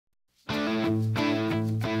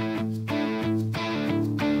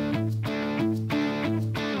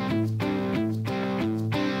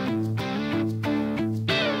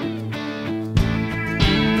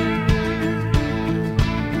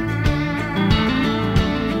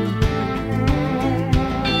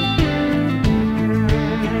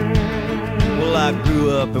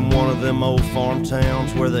grew up in one of them old farm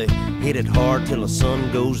towns where they hit it hard till the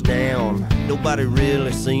sun goes down. Nobody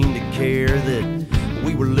really seemed to care that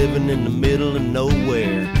we were living in the middle of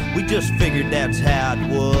nowhere. We just figured that's how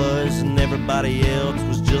it was, and everybody else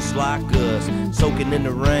was just like us, soaking in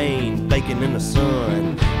the rain, baking in the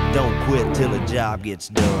sun. Don't quit till the job gets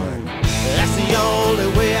done. That's the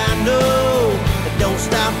only way I know. Don't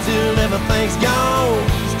stop till everything's gone.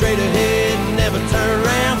 Straight ahead and never turn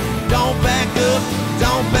around. Don't back up,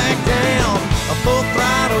 don't back down. A full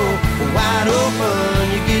throttle, wide open.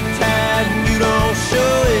 You get tired and you don't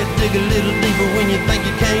show it. Dig a little deeper when you think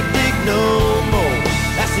you can't dig no more.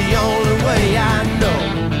 That's the only way I know.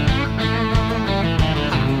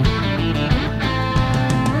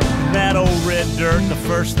 That old red dirt, the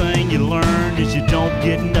first thing you learn is you don't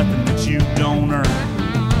get nothing that you don't earn.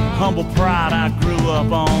 Humble pride I grew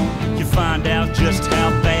up on. You find out just how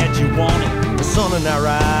bad you want it. The sun in our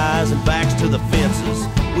eyes and backs to the fences.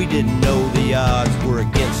 We didn't know the odds were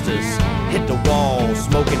against us. Hit the wall,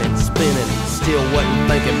 smoking and spinning. Still wasn't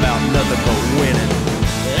thinking about nothing but winning.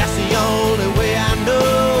 That's the only way I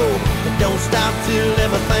know. Don't stop till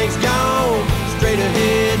everything's gone. Straight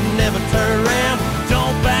ahead and never turn around.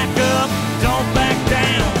 Don't back up, don't back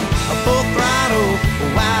down. A full throttle,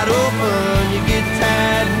 wide open. You get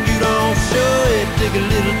tired and you don't show it. Dig a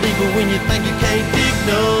little deeper when you think you can't dig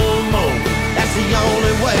no more. That's the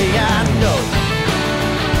only way I know.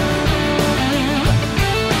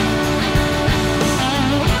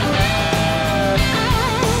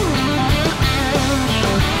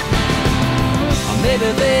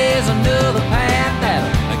 Maybe there's another path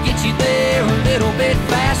that'll get you there a little bit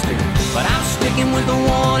faster, but I'm sticking with the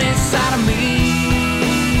one inside of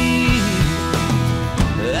me.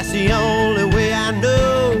 That's the only way I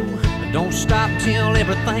know. Don't stop till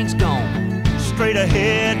everything's gone. Straight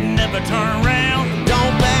ahead, never turn around.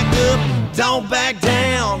 Don't back up, don't back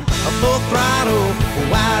down. A full throttle,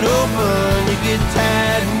 wide open. You get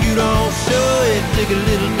tired and you don't show it. Dig a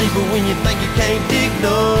little deeper when you think you can't dig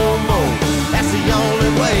no more. That's the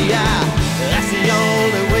only way that's the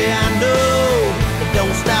only way I know.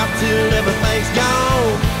 Don't stop till everything's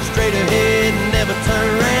gone. Straight ahead and never turn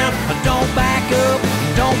around. Don't back up,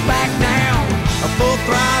 don't back down. A full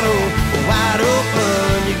throttle,